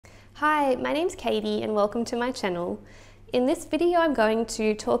Hi, my name's Katie and welcome to my channel. In this video I'm going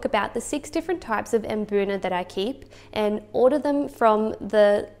to talk about the 6 different types of Mbuna that I keep and order them from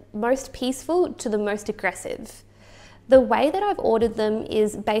the most peaceful to the most aggressive. The way that I've ordered them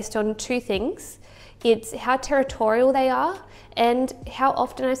is based on 2 things. It's how territorial they are and how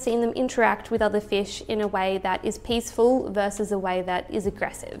often I've seen them interact with other fish in a way that is peaceful versus a way that is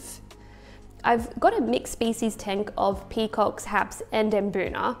aggressive. I've got a mixed species tank of peacocks, haps and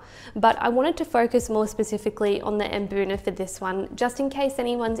Mbuna, but I wanted to focus more specifically on the Mbuna for this one, just in case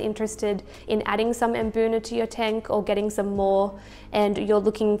anyone's interested in adding some Mbuna to your tank or getting some more and you're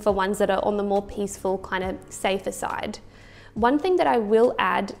looking for ones that are on the more peaceful, kind of safer side. One thing that I will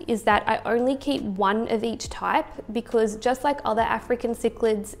add is that I only keep one of each type because just like other African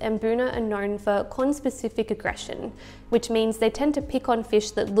cichlids, Mbuna are known for conspecific aggression, which means they tend to pick on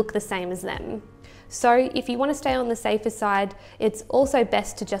fish that look the same as them. So if you want to stay on the safer side, it's also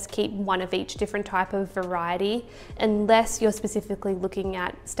best to just keep one of each different type of variety, unless you're specifically looking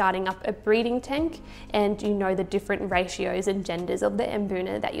at starting up a breeding tank and you know the different ratios and genders of the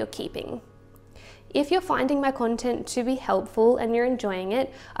Mbuna that you're keeping. If you're finding my content to be helpful and you're enjoying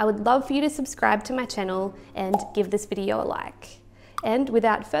it, I would love for you to subscribe to my channel and give this video a like. And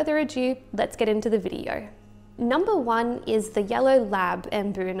without further ado, let's get into the video. Number 1 is the yellow lab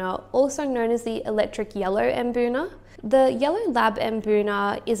Mbuna, also known as the electric yellow Mbuna. The yellow lab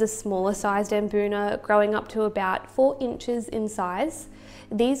Mbuna is a smaller sized Mbuna, growing up to about 4 inches in size.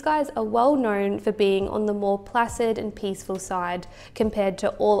 These guys are well known for being on the more placid and peaceful side compared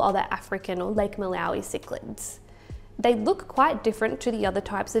to all other African or Lake Malawi cichlids. They look quite different to the other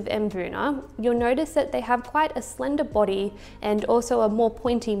types of Mbuna. You'll notice that they have quite a slender body and also a more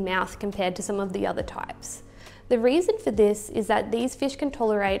pointy mouth compared to some of the other types. The reason for this is that these fish can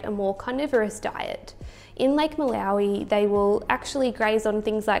tolerate a more carnivorous diet. In Lake Malawi, they will actually graze on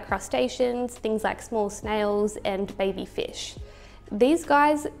things like crustaceans, things like small snails and baby fish. These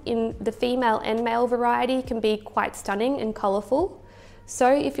guys in the female and male variety can be quite stunning and colourful.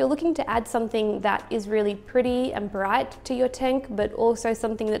 So if you're looking to add something that is really pretty and bright to your tank, but also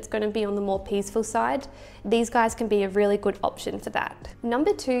something that's going to be on the more peaceful side, these guys can be a really good option for that.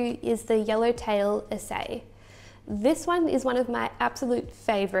 Number 2 is the yellowtail Acei. This one is one of my absolute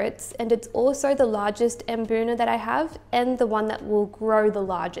favourites, and it's also the largest Mbuna that I have and the one that will grow the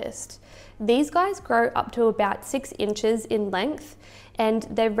largest. These guys grow up to about 6 inches in length and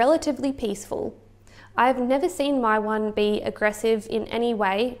they're relatively peaceful. I've never seen my one be aggressive in any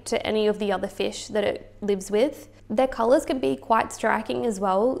way to any of the other fish that it lives with. Their colours can be quite striking as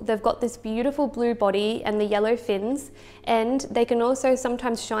well. They've got this beautiful blue body and the yellow fins, and they can also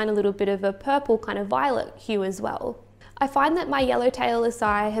sometimes shine a little bit of a purple kind of violet hue as well. I find that my yellowtail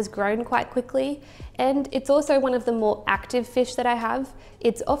Acei has grown quite quickly, and it's also one of the more active fish that I have.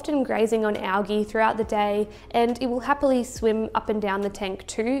 It's often grazing on algae throughout the day, and it will happily swim up and down the tank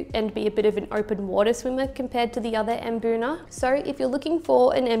too and be a bit of an open water swimmer compared to the other Mbuna. So if you're looking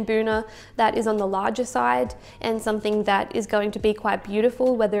for an Mbuna that is on the larger side and something that is going to be quite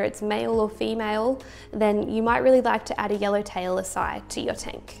beautiful, whether it's male or female, then you might really like to add a yellowtail Acei to your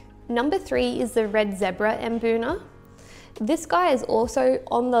tank. Number 3 is the red zebra Mbuna. This guy is also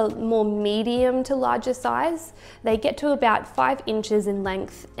on the more medium to larger size. They get to about 5 inches in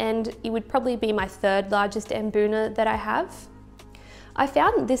length, and it would probably be my 3rd largest Mbuna that I have. I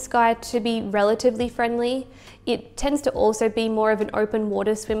found this guy to be relatively friendly. It tends to also be more of an open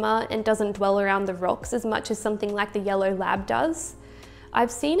water swimmer and doesn't dwell around the rocks as much as something like the yellow lab does. I've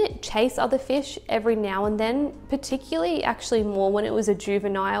seen it chase other fish every now and then, particularly actually more when it was a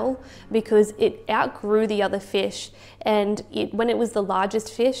juvenile, because it outgrew the other fish, and when it was the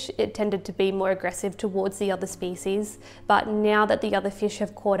largest fish it tended to be more aggressive towards the other species, but now that the other fish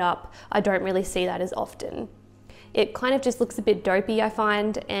have caught up, I don't really see that as often. It kind of just looks a bit dopey, I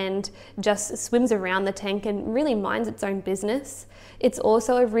find, and just swims around the tank and really minds its own business. It's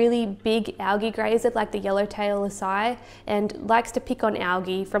also a really big algae grazer like the yellowtail Acei and likes to pick on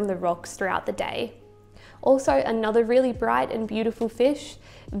algae from the rocks throughout the day. Also another really bright and beautiful fish,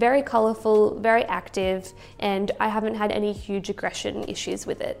 very colourful, very active, and I haven't had any huge aggression issues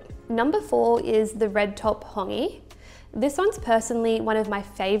with it. Number 4 is the red top Hongi. This one's personally one of my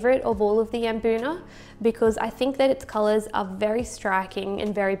favourite of all of the Mbuna because I think that its colours are very striking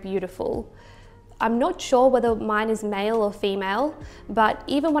and very beautiful. I'm not sure whether mine is male or female, but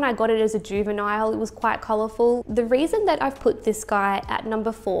even when I got it as a juvenile, it was quite colourful. The reason that I've put this guy at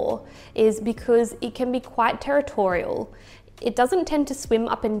number 4 is because it can be quite territorial. It doesn't tend to swim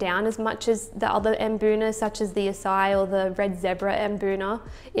up and down as much as the other Mbuna, such as the Acei or the red zebra Mbuna.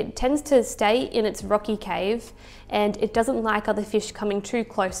 It tends to stay in its rocky cave, and it doesn't like other fish coming too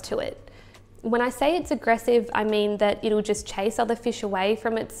close to it. When I say it's aggressive, I mean that it'll just chase other fish away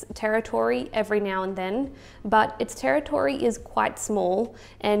from its territory every now and then, but its territory is quite small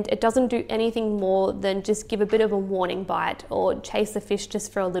and it doesn't do anything more than just give a bit of a warning bite or chase the fish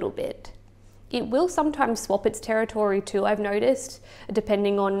just for a little bit. It will sometimes swap its territory too, I've noticed,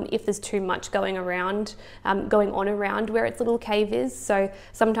 depending on if there's too much going on around where its little cave is. So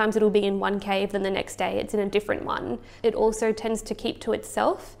sometimes it'll be in one cave, then the next day it's in a different one. It also tends to keep to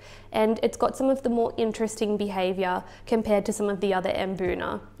itself, and it's got some of the more interesting behavior compared to some of the other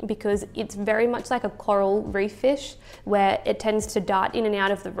Mbuna, because it's very much like a coral reef fish where it tends to dart in and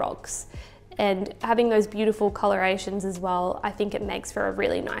out of the rocks. And having those beautiful colorations as well, I think it makes for a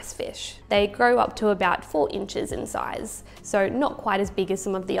really nice fish. They grow up to about 4 inches in size, so not quite as big as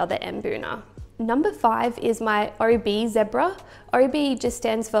some of the other Mbuna. Number 5 is my OB zebra. OB just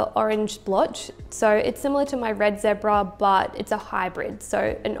stands for orange blotch, so it's similar to my red zebra, but it's a hybrid,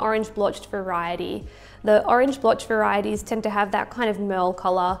 so an orange blotched variety. The orange blotch varieties tend to have that kind of merle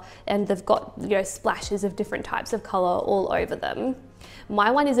color, and they've got, splashes of different types of color all over them. My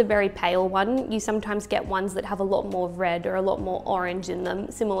one is a very pale one. You sometimes get ones that have a lot more red or a lot more orange in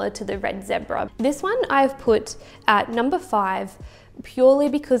them, similar to the red zebra. This one I've put at number 5 purely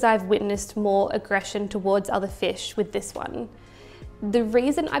because I've witnessed more aggression towards other fish with this one. The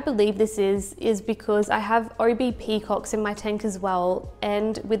reason I believe this is because I have OB peacocks in my tank as well,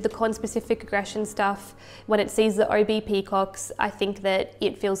 and with the conspecific aggression stuff, when it sees the OB peacocks, I think that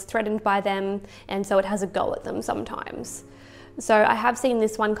it feels threatened by them, and so it has a go at them sometimes. So I have seen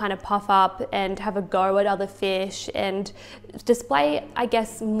this one kind of puff up and have a go at other fish and display, I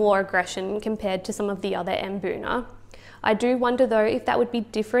guess, more aggression compared to some of the other Mbuna. I do wonder though if that would be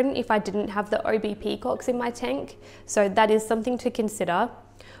different if I didn't have the OB peacocks in my tank, so that is something to consider.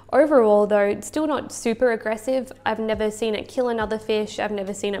 Overall though, it's still not super aggressive. I've never seen it kill another fish, I've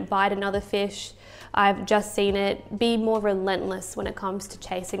never seen it bite another fish. I've just seen it be more relentless when it comes to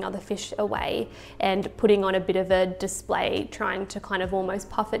chasing other fish away and putting on a bit of a display, trying to kind of almost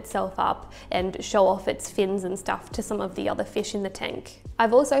puff itself up and show off its fins and stuff to some of the other fish in the tank.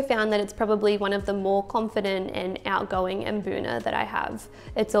 I've also found that it's probably one of the more confident and outgoing Mbuna that I have.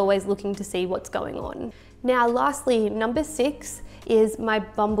 It's always looking to see what's going on. Now lastly, number 6 is my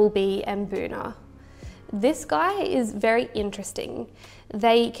Bumblebee Mbuna. This guy is very interesting.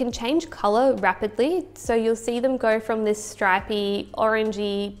 They can change color rapidly, so you'll see them go from this stripy,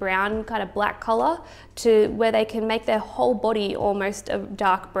 orangey, brown, kind of black color to where they can make their whole body almost a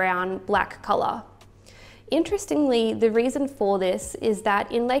dark brown, black color. Interestingly, the reason for this is that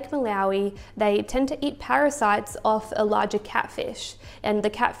in Lake Malawi, they tend to eat parasites off a larger catfish, and the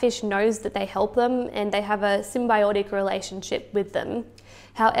catfish knows that they help them and they have a symbiotic relationship with them.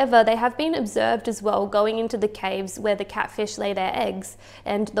 However, they have been observed as well going into the caves where the catfish lay their eggs,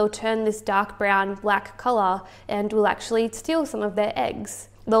 and they'll turn this dark brown, black color and will actually steal some of their eggs.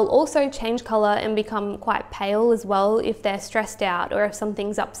 They'll also change color and become quite pale as well if they're stressed out or if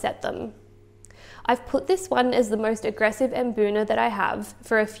something's upset them. I've put this one as the most aggressive Mbuna that I have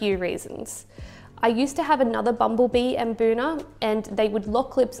for a few reasons. I used to have another Bumblebee Mbuna and they would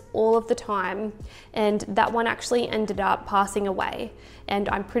lock lips all of the time, and that one actually ended up passing away, and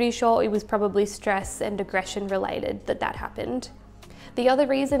I'm pretty sure it was probably stress and aggression related that happened. The other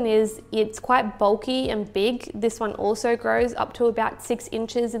reason is it's quite bulky and big. This one also grows up to about 6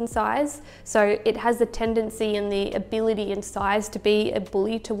 inches in size, so it has the tendency and the ability and size to be a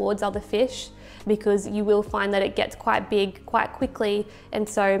bully towards other fish, because you will find that it gets quite big quite quickly, and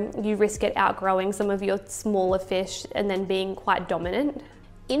so you risk it outgrowing some of your smaller fish and then being quite dominant.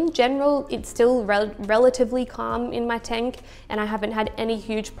 In general, it's still relatively calm in my tank, and I haven't had any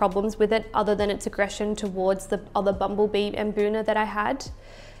huge problems with it other than its aggression towards the other Bumblebee Mbuna that I had.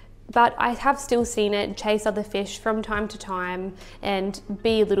 But I have still seen it chase other fish from time to time and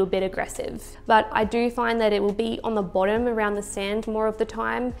be a little bit aggressive. But I do find that it will be on the bottom around the sand more of the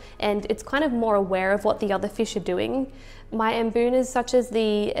time, and it's kind of more aware of what the other fish are doing. My Mbunas, such as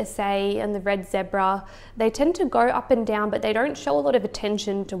the Acei and the red zebra, they tend to go up and down, but they don't show a lot of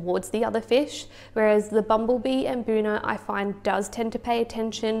attention towards the other fish, whereas the Bumblebee Mbuna I find does tend to pay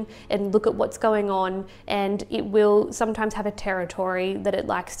attention and look at what's going on, and it will sometimes have a territory that it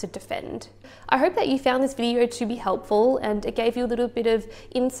likes to defend. I hope that you found this video to be helpful and it gave you a little bit of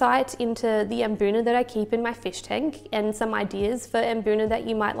insight into the Mbuna that I keep in my fish tank and some ideas for Mbuna that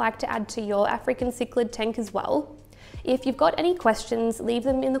you might like to add to your African cichlid tank as well. If you've got any questions, leave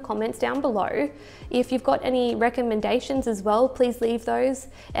them in the comments down below. If you've got any recommendations as well, please leave those,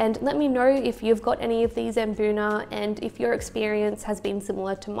 and let me know if you've got any of these Mbuna and if your experience has been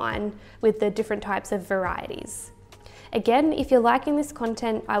similar to mine with the different types of varieties. Again, if you're liking this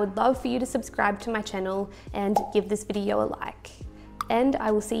content, I would love for you to subscribe to my channel and give this video a like. And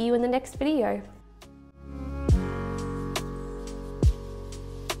I will see you in the next video.